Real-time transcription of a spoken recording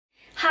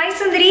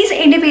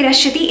Guys, എൻ്റെ പേര്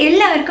അശ്വതി.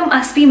 എല്ലാവർക്കും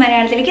അസ്വി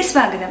മലയാളത്തിലേക്ക്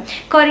സ്വാഗതം.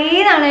 കുറേ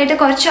നാളായിട്ട്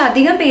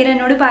കുറച്ചധികം പേര്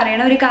എന്നോട്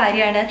പറയണ ഒരു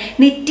കാര്യമാണ്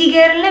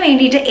നെറ്റികേറലിന്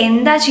വേണ്ടിയിട്ട്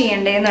എന്താ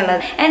ചെയ്യേണ്ടത്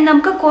എന്നുള്ളത്. ആൻഡ്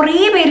നമുക്ക് കുറേ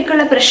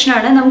പേർക്കുള്ള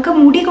പ്രശ്നമാണ്, നമുക്ക്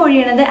മുടി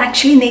കൊഴിയണത്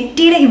ആക്ച്വലി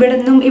നെറ്റിയുടെ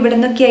ഇവിടെ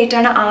നിന്നൊക്കെ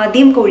ആയിട്ടാണ്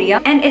ആദ്യം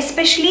കൊഴിയുക. ആൻഡ്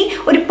എസ്പെഷ്യലി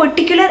ഒരു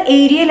പെർട്ടിക്കുലർ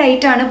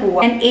ഏരിയയിലായിട്ടാണ്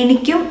പോവുക. ആൻഡ്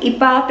എനിക്കും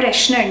ഇപ്പം ആ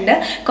പ്രശ്നമുണ്ട്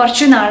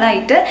കുറച്ച്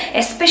നാളായിട്ട്.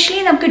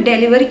 എസ്പെഷ്യലി നമുക്ക്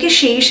ഡെലിവറിക്ക്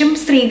ശേഷം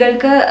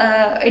സ്ത്രീകൾക്ക്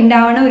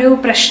ഉണ്ടാവുന്ന ഒരു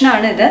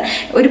പ്രശ്നമാണിത്.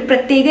 ഒരു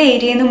പ്രത്യേക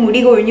ഏരിയയിൽ നിന്ന്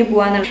മുടി കൊഴിഞ്ഞു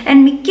പോകാന്നുള്ളത്.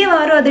 ആൻഡ്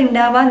മിക്കവാറും അത്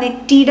ഉണ്ടാവുക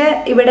നെറ്റിയുടെ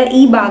ഇവിടെ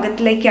ഈ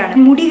ഭാഗത്തിലേക്കാണ്.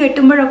 മുടി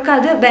കെട്ടുമ്പോഴൊക്കെ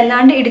അത്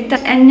വല്ലാണ്ട് എടുത്ത.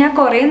 ആൻഡ് ഞാൻ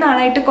കുറേ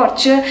നാളായിട്ട്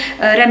കുറച്ച്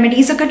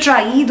റെമഡീസ് ഒക്കെ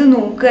ട്രൈ ചെയ്ത്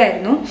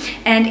നോക്കുമായിരുന്നു.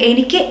 ആൻഡ്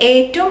എനിക്ക്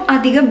ഏറ്റവും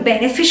അധികം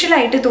ബെനിഫിഷ്യൽ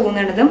ആയിട്ട്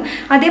തോന്നുന്നതും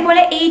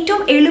അതേപോലെ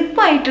ഏറ്റവും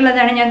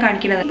എളുപ്പമായിട്ടുള്ളതാണ് ഞാൻ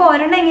കാണിക്കുന്നത്. ഇപ്പോൾ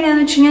ഒരെണ്ണം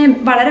എങ്ങനെയാണെന്ന് വെച്ച് കഴിഞ്ഞാൽ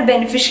വളരെ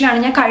ബെനിഫിഷ്യലാണ്.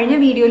 ഞാൻ കഴിഞ്ഞ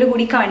വീഡിയോയിൽ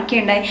കൂടി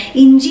കാണിക്കുകയുണ്ടായി.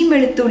 ഇഞ്ചിയും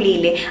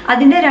വെളുത്തുള്ളിയില്ലേ,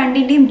 അതിൻ്റെ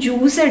രണ്ടിൻ്റെയും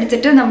ജ്യൂസ്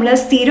എടുത്തിട്ട് നമ്മൾ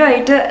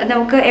സ്ഥിരമായിട്ട്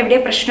നമുക്ക് എവിടെ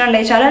പ്രശ്നമുള്ള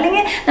വെച്ചാൽ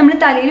അല്ലെങ്കിൽ നമ്മൾ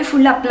തലയിൽ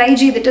ഫുൾ അപ്ലൈ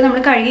ചെയ്തിട്ട് നമ്മൾ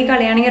കഴുകി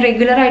കളയുകയാണെങ്കിൽ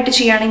റെഗുലറായിട്ട്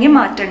ചെയ്യുകയാണെങ്കിൽ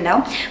മാറ്റം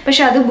ഉണ്ടാവും.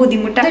 പക്ഷെ അത്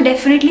ബുദ്ധിമുട്ടാണ്, അത്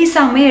ഡെഫിനറ്റ്ലി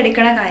സമയം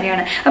എടുക്കുന്ന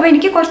കാര്യമാണ്. അപ്പോൾ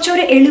എനിക്ക്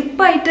കുറച്ചൊരു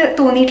എളുപ്പമായിട്ട്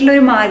തോന്നിയിട്ടുള്ള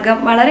ഒരു മാർഗ്ഗം,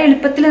 വളരെ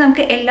എളുപ്പത്തിൽ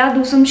നമുക്ക് എല്ലാ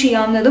ദിവസവും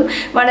ചെയ്യാവുന്നതും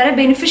വളരെ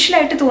ബെനിഫിഷ്യൽ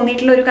ആയിട്ട്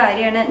തോന്നിയിട്ടുള്ള ഒരു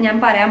കാര്യമാണ് ഞാൻ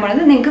പറയാൻ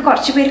പോകുന്നത്. നിങ്ങൾക്ക്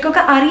കുറച്ച്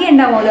പേർക്കൊക്കെ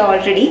അറിയണ്ടാവുമല്ലോ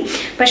ഓൾറെഡി,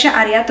 പക്ഷെ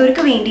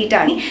അറിയാത്തവർക്ക്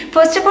വേണ്ടിയിട്ടാണ്.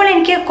 ഫസ്റ്റ് ഓഫ് ഓൾ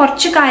എനിക്ക്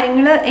കുറച്ച്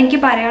കാര്യങ്ങൾ എനിക്ക്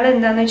പറയാനുള്ളത്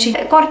എന്താണെന്ന് വെച്ച്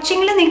കഴിഞ്ഞാൽ,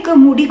 കുറച്ചെങ്കിലും നിങ്ങൾക്ക്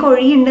മുടി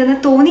കൊഴിയുണ്ടെന്ന്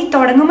തോന്നി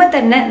തുടങ്ങുമ്പോൾ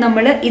തന്നെ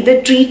നമ്മൾ ഇത്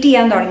ട്രീറ്റ്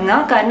ചെയ്യാൻ തുടങ്ങുക.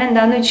 കാരണം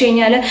എന്താണെന്ന് വെച്ച്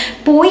കഴിഞ്ഞാൽ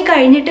പോയി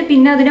കഴിഞ്ഞിട്ട്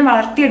പിന്നെ അതിനെ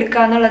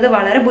വളർത്തിയെടുക്കുക എന്നുള്ളത്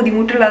വളരെ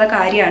ബുദ്ധിമുട്ടുള്ള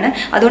കാര്യമാണ്.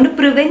 അതുകൊണ്ട്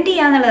പ്രിവെന്റ്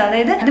ചെയ്യുക എന്നുള്ളത്,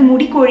 അതായത് അത്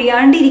മുടി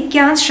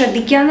കൊഴിയാണ്ടിരിക്കാൻ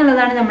ശ്രദ്ധിക്കുക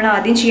എന്നുള്ളതാണ് നമ്മൾ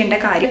ആദ്യം ചെയ്യേണ്ട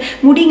കാര്യം.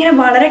 മുടി ഇങ്ങനെ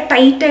വളരെ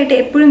ടൈറ്റ് ആയിട്ട്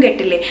എപ്പോഴും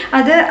കെട്ടില്ലേ,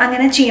 അത്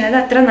അങ്ങനെ ചെയ്യുന്നത്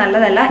അത്ര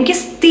നല്ലതല്ല.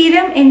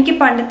 എനിക്ക്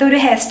പണ്ടത്തെ ഒരു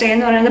ഹെയർ സ്റ്റൈൽ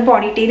എന്ന് പറയുന്നത്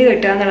പോണിറ്റെയിൽ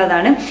കെട്ടുക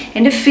എന്നുള്ളതാണ്.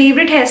 എൻ്റെ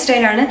ഫേവറേറ്റ് ഹെയർ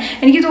സ്റ്റൈലാണ്.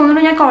 എനിക്ക്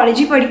തോന്നുന്നു ഞാൻ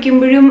കോളേജിൽ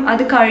പഠിക്കുമ്പോഴും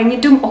അത്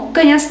കഴിഞ്ഞിട്ടും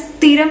ഒക്കെ ഞാൻ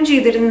സ്ഥിരം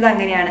ചെയ്തിരുന്നത്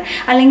അങ്ങനെയാണ്.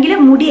 അല്ലെങ്കിൽ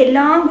മുടി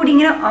എല്ലാം കൂടി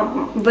ഇങ്ങനെ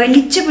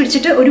വലിച്ചു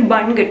പിടിച്ചിട്ട് ഒരു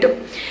ബൺ കിട്ടും.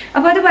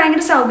 അപ്പോൾ അത്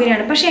ഭയങ്കര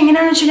സൗകര്യമാണ്. പക്ഷെ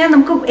എങ്ങനെയാണെന്ന് വെച്ച് കഴിഞ്ഞാൽ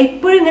നമുക്ക്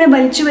എപ്പോഴും ഇങ്ങനെ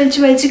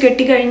വലിച്ച്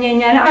കെട്ടിക്കഴിഞ്ഞ്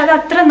കഴിഞ്ഞാൽ അത്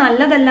അത്ര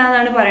നല്ലതല്ല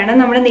എന്നാണ് പറയുന്നത്.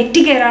 നമ്മുടെ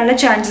നെറ്റി കയറാനുള്ള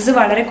ചാൻസസ്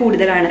വളരെ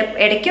കൂടുതലാണ്.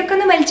 ഇടയ്ക്കൊക്കെ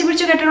ഒന്ന് വലിച്ചു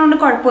പിടിച്ച് കെട്ടണോണ്ട്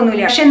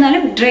കുഴപ്പമൊന്നുമില്ല, പക്ഷെ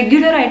എന്നാലും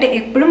റെഗുലർ ആയിട്ട്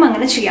എപ്പോഴും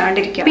അങ്ങനെ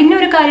ചെയ്യാണ്ടിരിക്കുക. പിന്നെ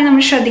ഒരു കാര്യം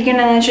നമ്മൾ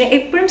ശ്രദ്ധിക്കേണ്ടതെന്ന് വെച്ചാൽ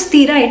എപ്പോഴും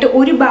സ്ഥിരമായിട്ട്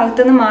ഒരു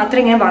ഭാഗത്ത് നിന്ന്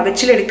മാത്രം ഇങ്ങനെ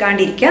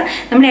വകച്ചിലെടുക്കാണ്ടിരിക്കുക.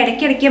 നമ്മൾ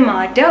ഇടയ്ക്കിടയ്ക്ക്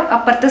മാറ്റുക,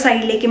 അപ്പുറത്തെ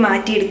സൈഡിലേക്ക്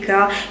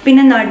മാറ്റിയെടുക്കുക,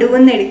 പിന്നെ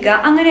നടുവെന്ന് എടുക്കുക,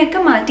 അങ്ങനെയൊക്കെ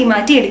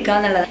മാറ്റി എടുക്കുക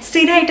എന്നുള്ളത്.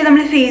 സ്ഥിരമായിട്ട്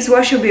നമ്മൾ ഫേസ്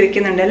വാഷ്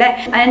ഉപയോഗിക്കുന്നുണ്ട് അല്ലേ.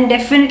 ആൻഡ്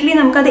ഡെഫിനറ്റ്ലി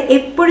നമുക്കത്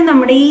എപ്പോഴും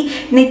നമ്മുടെ ഈ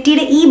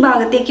നെറ്റിയുടെ ഈ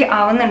ഭാഗത്തേക്ക്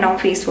ആവുന്നുണ്ടാവും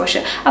ഫേസ് വാഷ്.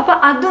 അപ്പോൾ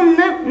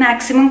അതൊന്ന്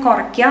മാക്സിമം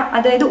കുറയ്ക്കുക,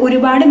 അതായത്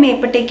ഒരുപാട്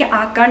മേപ്പട്ടേക്ക്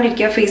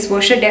ആക്കാണ്ടിരിക്കുക ഫേസ്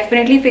വാഷ്.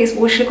 ഡെഫിനറ്റ്ലി ഫേസ്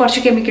വാഷിൽ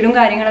കുറച്ച് കെമിക്കലും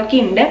കാര്യങ്ങളൊക്കെ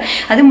ഉണ്ട്.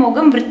 അത്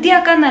മുഖം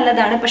വൃത്തിയാക്കാൻ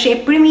നല്ലതാണ്, പക്ഷെ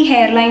എപ്പോഴും ഈ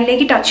ഹെയർ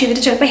ലൈനിലേക്ക് ടച്ച്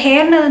ചെയ്തിട്ട് ചിലപ്പോൾ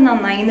ഹെയറിന് അത്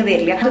നന്നായി എന്ന്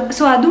വരില്ല.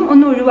 സോ അതും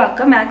ഒന്ന്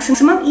ഒഴിവാക്കുക.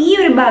 മാക്സിമം ഈ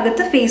ഒരു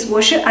ഭാഗത്ത് ഫേസ്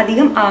വാഷ്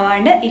അധികം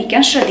ആവാണ്ട്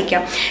ഇരിക്കാൻ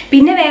ശ്രദ്ധിക്കാം.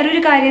 പിന്നെ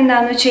വേറൊരു കാര്യം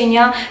എന്താണെന്ന് വെച്ച്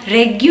കഴിഞ്ഞാൽ,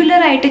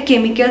 റെഗുലറായിട്ട്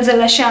കെമിക്കൽസ്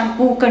ഉള്ള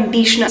ഷാംപൂ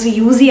കണ്ടീഷണർ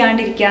യൂസ്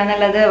ചെയ്യാണ്ടിരിക്കുക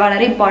എന്നുള്ളത്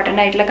വളരെ ഇമ്പോർട്ടൻ്റ്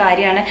ആയിട്ടുള്ള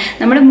കാര്യമാണ്.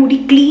 നമ്മുടെ മുടി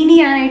ക്ലീൻ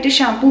ചെയ്യാനായിട്ട്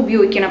ഷാംപൂ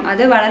ഉപയോഗിക്കണം,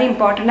 അത് വളരെ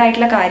ഇമ്പോർട്ടൻ്റ്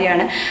ആയിട്ടുള്ള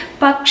കാര്യമാണ്.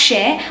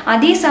 പക്ഷേ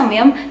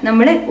അതേസമയം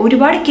നമ്മൾ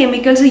ഒരുപാട്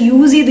കെമിക്കൽസ്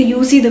യൂസ്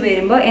ചെയ്ത്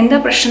വരുമ്പോൾ എന്താ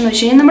പ്രശ്നം എന്ന്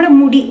വെച്ച് കഴിഞ്ഞാൽ,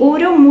 നമ്മുടെ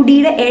ഓരോ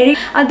മുടിയുടെ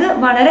അത്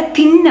വളരെ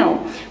തിന്നാവും.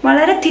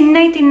 വളരെ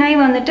തിന്നായി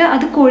വന്നിട്ട്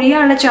അത്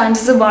കൊഴിയാനുള്ള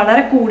ചാൻസസ്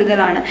വളരെ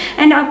കൂടുതലാണ്.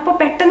 ആൻഡ് അപ്പോൾ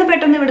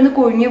പെട്ടെന്ന് ഇവിടുന്ന്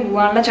കൊഴിഞ്ഞു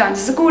പോകാനുള്ള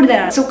ചാൻസസ്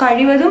കൂടുതലാണ്. സോ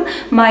കഴിവതും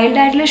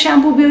മൈൽഡായിട്ടുള്ള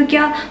ഷാംപൂ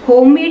ഉപയോഗിക്കുക,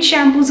 ഹോം മെയ്ഡ്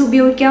ഷാംപൂസ്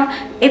ഉപയോഗിക്കുക.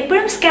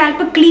 എപ്പോഴും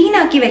സ്കാൽപ്പ് ക്ലീൻ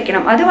ആക്കി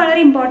വെക്കണം, അത് വളരെ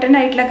ഇമ്പോർട്ടൻ്റ്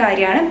ആയിട്ടുള്ള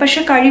കാര്യമാണ്.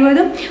 പക്ഷെ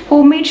കഴിവതും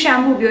ഹോം മെയ്ഡ്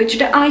ഷാംപൂ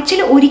ഉപയോഗിച്ചിട്ട്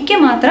ആഴ്ചയിൽ ഒരിക്കൽ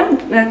മാത്രം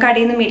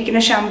കടയിൽ നിന്ന്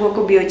മേടിക്കുന്ന ഷാംപൂ ഒക്കെ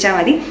ഉപയോഗിച്ചാൽ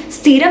മതി.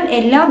 സ്ഥിരം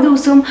എല്ലാ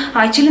ദിവസവും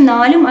ആഴ്ചയിൽ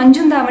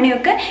 4-5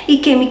 തവണയൊക്കെ ഈ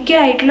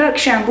കെമിക്കലായിട്ടുള്ള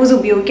ഷാംപൂസ്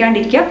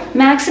ഉപയോഗിക്കാണ്ടിരിക്കുക.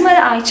 മാക്സിമം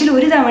അത് ആഴ്ചയിൽ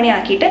 1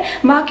 തവണയാക്കിയിട്ട്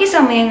ബാക്കി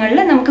സമയങ്ങളിൽ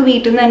നമുക്ക്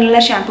വീട്ടിൽ നിന്ന് തന്നെയുള്ള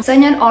ഷാംപൂസ്.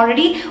 ഞാൻ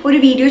ഓൾറെഡി ഒരു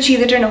വീഡിയോ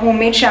ചെയ്തിട്ടുണ്ട് ഹോം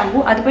മെയ്ഡ് ഷാംപൂ.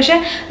 അത് പക്ഷേ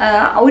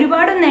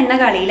ഒരുപാടൊന്നും എണ്ണ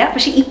കളയില്ല.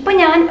 പക്ഷെ ഇപ്പം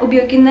ഞാൻ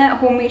ഉപയോഗിക്കുന്ന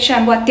ഹോം മെയ്ഡ്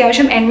ഷാംപൂ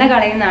അത്യാവശ്യം എണ്ണ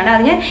കളയുന്നതാണ്.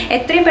 അത് ഞാൻ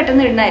എത്രയും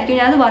പെട്ടെന്ന് ഇടുന്നതായിരിക്കും.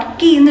 ഞാൻ അത്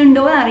വർക്ക്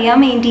ചെയ്യുന്നുണ്ടോ എന്ന് അറിയാൻ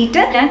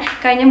വേണ്ടിയിട്ട് ഞാൻ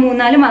കഴിഞ്ഞ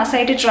 3-4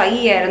 മാസമായിട്ട് ട്രൈ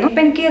ചെയ്യായിരുന്നു.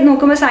 അപ്പം എനിക്ക്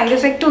നോക്കുമ്പോൾ സൈഡ്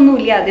എഫക്റ്റ് ഒന്നും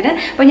ഇല്ല അതിന്.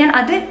 അപ്പോൾ ഞാൻ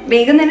അത്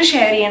വേഗം തന്നെ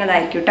ഷെയർ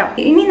ചെയ്യണതായിരിക്കും കേട്ടോ.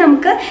 ഇനി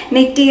നമുക്ക്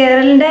നെറ്റി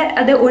കയറലിൻ്റെ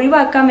അത്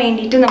ഒഴിവാക്കാൻ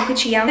വേണ്ടിയിട്ട് നമുക്ക്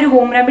ചെയ്യാം ഒരു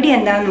ഹോം റെമഡി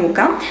എന്താണെന്ന്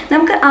നോക്കാം.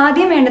 നമുക്ക്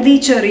ആദ്യം വേണ്ടത് ഈ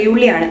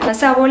ചെറിയുള്ളിയാണ്.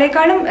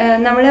 സവോളയെക്കാളും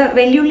നമ്മൾ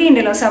വെല്ലുള്ളി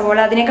ഉണ്ടല്ലോ സവോള,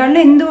 അതിനേക്കാളും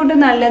എന്തുകൊണ്ടും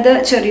നല്ലത്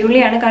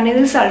ചെറിയുള്ളിയാണ്. കാരണം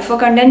ഇതിൽ സൾഫർ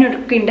കണ്ടന്റ്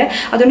ഒക്കെ ഉണ്ട്,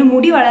 അതുകൊണ്ട്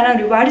മുടി വളരാൻ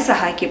ഒരുപാട്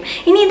സഹായിക്കും.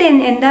 ഇനി ഇത്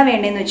എന്താ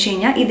വേണ്ടതെന്ന് വെച്ച്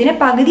കഴിഞ്ഞാൽ, ഇതിനെ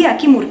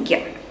പകുതിയാക്കി മുറിക്കുക.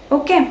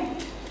 ഓക്കെ,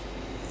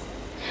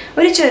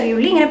 ഒരു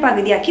ചെറിയുള്ളി ഇങ്ങനെ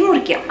പകുതിയാക്കി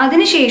മുറിക്കുക.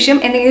 അതിനുശേഷം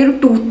എന്തെങ്കിലും ഒരു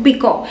ടൂത്ത്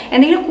പിക്കോ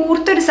എന്തെങ്കിലും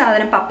കൂർത്തൊരു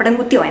സാധനം, പപ്പടം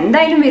കുത്തിയോ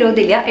എന്തായാലും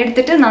വിരോധമില്ല,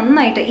 എടുത്തിട്ട്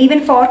നന്നായിട്ട്,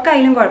 ഈവൻ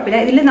ഫോർക്കായാലും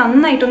കുഴപ്പമില്ല, ഇതിൽ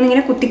നന്നായിട്ടൊന്ന്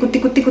ഇങ്ങനെ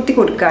കുത്തി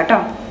കൊടുക്കുക കേട്ടോ.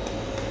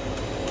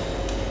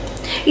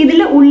 ഇതിൽ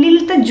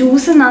ഉള്ളിലത്തെ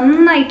ജ്യൂസ്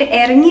നന്നായിട്ട്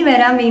ഇറങ്ങി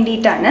വരാൻ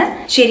വേണ്ടിയിട്ടാണ്.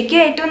 ശരിക്കും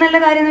ഏറ്റവും നല്ല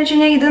കാര്യം എന്ന് വെച്ച്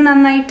കഴിഞ്ഞാൽ ഇത്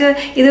നന്നായിട്ട്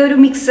ഇതൊരു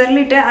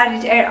മിക്സറിലിട്ട്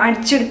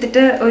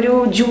അടിച്ചെടുത്തിട്ട് ഒരു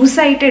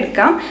ജ്യൂസായിട്ട്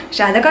എടുക്കാം.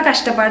 പക്ഷെ അതൊക്കെ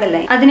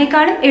കഷ്ടപ്പാടല്ലേ.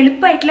 അതിനേക്കാളും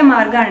എളുപ്പമായിട്ടുള്ള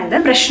മാർഗ്ഗമാണിത്.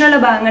 പ്രശ്നമുള്ള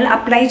ഭാഗങ്ങൾ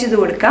അപ്ലൈ ചെയ്ത്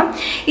കൊടുക്കാം.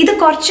 ഇത്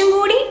കുറച്ചും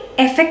കൂടി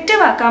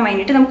എഫക്റ്റീവ് ആക്കാൻ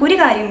വേണ്ടിയിട്ട് നമുക്കൊരു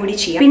കാര്യം കൂടി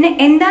ചെയ്യാം. പിന്നെ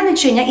എന്താണെന്ന്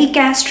വെച്ച് കഴിഞ്ഞാൽ ഈ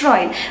കാസ്റ്റർ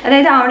ഓയിൽ,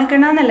 അതായത്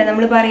ആവണക്കെണ്ണ എന്നല്ല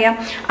നമ്മൾ പറയാം,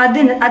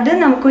 അത്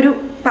നമുക്കൊരു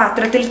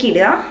പാത്രത്തിലേക്ക്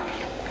ഇടുക.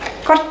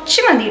 കുറച്ച്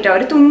മതി കേട്ടോ,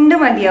 ഒരു തുണ്ട്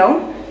മതിയാവും.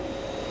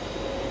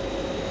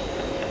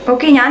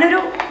 ഓക്കെ, ഞാനൊരു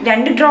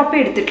 2 ഡ്രോപ്പ്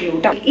എടുത്തിട്ടുള്ളൂ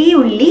കേട്ടോ. ഈ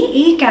ഉള്ളി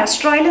ഈ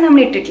കാസ്റ്റർ ഓയിൽ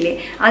നമ്മൾ ഇട്ടിട്ടില്ലേ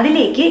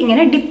അതിലേക്ക്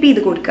ഇങ്ങനെ ഡിപ്പ്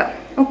ചെയ്ത് കൊടുക്കുക.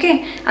 ഓക്കെ,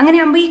 അങ്ങനെ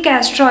ആകുമ്പോൾ ഈ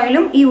കാസ്റ്റർ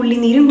ഓയിലും ഈ ഉള്ളി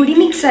നീരും കൂടി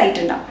മിക്സ്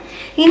ആയിട്ടുണ്ടാവും.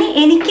 ഇനി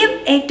എനിക്ക്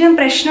ഏറ്റവും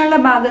പ്രശ്നമുള്ള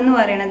ഭാഗം എന്ന്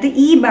പറയുന്നത്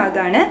ഈ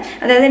ഭാഗമാണ്.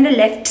 അതായത് എൻ്റെ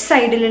ലെഫ്റ്റ്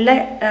സൈഡിലുള്ള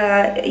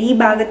ഈ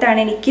ഭാഗത്താണ്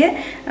എനിക്ക്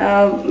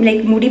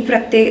ലൈക്ക് മുടി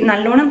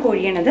നല്ലോണം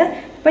കൊഴിയണത്.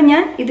 അപ്പം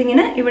ഞാൻ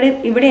ഇതിങ്ങനെ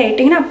ഇവിടെ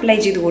ആയിട്ട് ഇങ്ങനെ അപ്ലൈ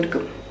ചെയ്ത്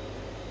കൊടുക്കും.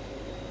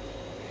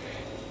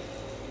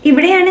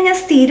 ഇവിടെയാണ് ഞാൻ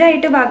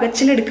സ്ഥിരമായിട്ട്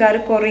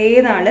വകച്ചിലെടുക്കാറ് കുറേ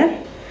നാള്.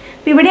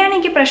 അപ്പം ഇവിടെയാണ്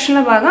എനിക്ക്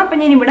പ്രശ്നമുള്ള ഭാഗം. അപ്പം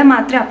ഞാൻ ഇവിടെ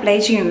മാത്രമേ അപ്ലൈ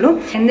ചെയ്യുള്ളൂ.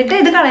 എന്നിട്ട്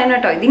ഇത് കളയണം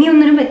കേട്ടോ, ഇതിനി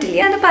ഒന്നിനും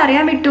പറ്റില്ല. അത്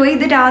പറയാൻ വിട്ടുപോയി.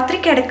 ഇത് രാത്രി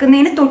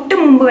കിടക്കുന്നതിന് തൊട്ട്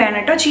മുമ്പ് വേണം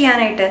കേട്ടോ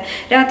ചെയ്യാനായിട്ട്.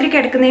 രാത്രി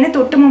കിടക്കുന്നതിന്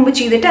തൊട്ട് മുമ്പ്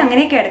ചെയ്തിട്ട്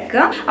അങ്ങനെ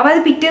കിടക്കുക. അപ്പോൾ അത്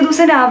പിറ്റേ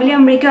ദിവസം രാവിലെ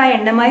ആകുമ്പോഴേക്കും ആ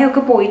എണ്ണമയം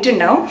ഒക്കെ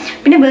പോയിട്ടുണ്ടാവും.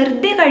 പിന്നെ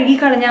വെറുതെ കഴുകി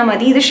കളഞ്ഞാൽ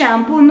മതി. ഇത്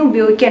ഷാമ്പൂ ഒന്നും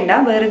ഉപയോഗിക്കേണ്ട,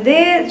 വെറുതെ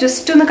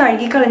ജസ്റ്റ് ഒന്ന്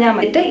കഴുകി കളഞ്ഞാൽ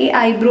മതി. ഈ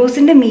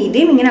ഐബ്രോസിൻ്റെ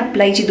മീതെയും ഇങ്ങനെ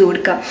അപ്ലൈ ചെയ്ത്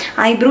കൊടുക്കുക.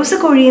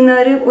 ഐബ്രോസ്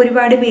കൊഴിയുന്നവർ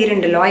ഒരുപാട്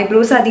പേരുണ്ടല്ലോ.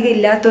 ഐബ്രോസ് അധികം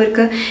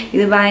ഇല്ലാത്തവർക്ക്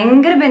ഇത്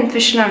ഭയങ്കര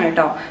ബെനിഫിഷ്യലാണ്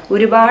കേട്ടോ,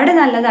 ഒരുപാട്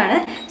നല്ലതാണ്.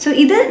 സോ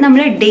ഇത്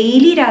നമ്മൾ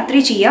ഡെയിലി രാത്രി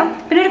ചെയ്യാം.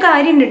 പിന്നെ ഒരു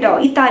കാര്യം ഉണ്ട് കേട്ടോ,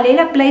 ഈ തലയിൽ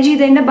അപ്ലൈ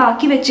ചെയ്തതിൻ്റെ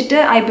ബാക്കി വെച്ചിട്ട്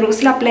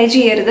ഐബ്രോസിൽ അപ്ലൈ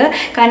ചെയ്യരുത്.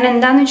 കാരണം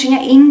എന്താണെന്ന് വെച്ച്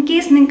കഴിഞ്ഞാൽ ഇൻ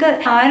കേസ് നിങ്ങൾക്ക്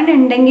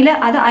ഹാരനുണ്ടെങ്കിൽ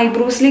അത്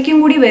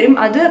ഐബ്രോസിലേക്കും കൂടി വരും,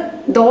 അത്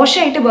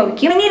ദോഷമായിട്ട്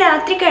ഭവിക്കും. ഇനി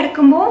രാത്രി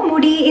കിടക്കുമ്പോൾ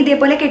മുടി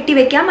ഇതേപോലെ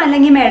കെട്ടിവെക്കാം,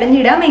 അല്ലെങ്കിൽ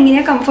മെടഞ്ഞിടാം.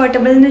 എങ്ങനെയാണ്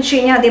കംഫർട്ടബിൾ എന്ന് വെച്ച്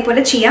കഴിഞ്ഞാൽ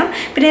അതേപോലെ ചെയ്യാം.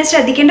 പിന്നെ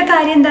ശ്രദ്ധിക്കേണ്ട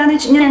കാര്യം എന്താണെന്ന്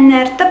വെച്ച് കഴിഞ്ഞാൽ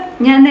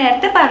ഞാൻ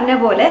നേരത്തെ പറഞ്ഞ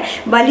പോലെ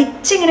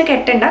വലിച്ചിങ്ങനെ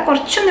കെട്ടണ്ട,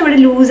 കുറച്ചൊന്നും ഇവിടെ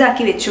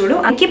ലൂസാക്കി വെച്ചോളൂ.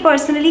 എനിക്ക്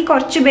പേഴ്സണലി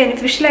കുറച്ച്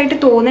ബെനിഫിഷ്യലായിട്ട്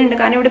തോന്നുന്നുണ്ട്.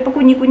 കാരണം ഇവിടെ ഇപ്പോൾ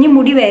കുഞ്ഞു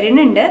മുടി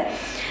വരുന്നുണ്ട്.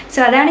 സോ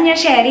അതാണ് ഞാൻ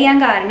ഷെയർ ചെയ്യാൻ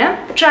കാരണം.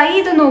 ട്രൈ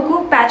ചെയ്ത് നോക്കൂ,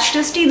 പാച്ച്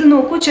ടെസ്റ്റ് ചെയ്ത്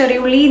നോക്കൂ.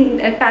 ചെറിയുള്ളി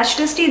പാച്ച്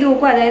ടെസ്റ്റ് ചെയ്ത്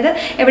നോക്കൂ. അതായത്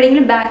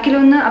എവിടെയെങ്കിലും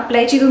ബാക്കിലൊന്ന്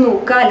അപ്ലൈ ചെയ്ത്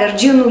നോക്കുക,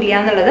 അലർജി ഒന്നും ഇല്ല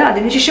എന്നുള്ളത്.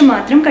 അതിനുശേഷം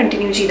മാത്രം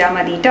കണ്ടിന്യൂ ചെയ്താൽ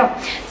മതി കേട്ടോ.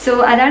 സോ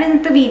അതാണ്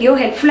ഇന്നത്തെ വീഡിയോ.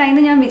 ഹെൽപ്ഫുൾ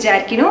ആയെന്ന് ഞാൻ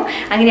വിചാരിക്കുന്നു.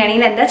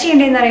 അങ്ങനെയാണെങ്കിൽ എന്താ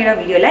ചെയ്യേണ്ടതെന്ന് അറിയണം.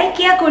 വീഡിയോ ലൈക്ക്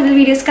ചെയ്യുക, കൂടുതൽ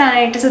വീഡിയോസ്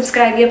കാണാനായിട്ട്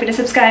സബ്സ്ക്രൈബ് ചെയ്യുക. പിന്നെ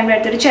സബ്സ്ക്രൈബ്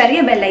അടുത്തൊരു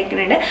ചെറിയ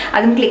ബെല്ലൈക്കൺ ഉണ്ട്,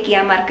 അതും ക്ലിക്ക്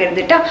ചെയ്യാൻ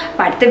മറക്കരുത് കേട്ടോ.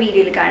 അപ്പോൾ അടുത്ത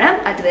വീഡിയോയിൽ കാണാം.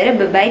 അതുവരെ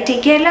by,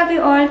 take care, love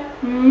you all.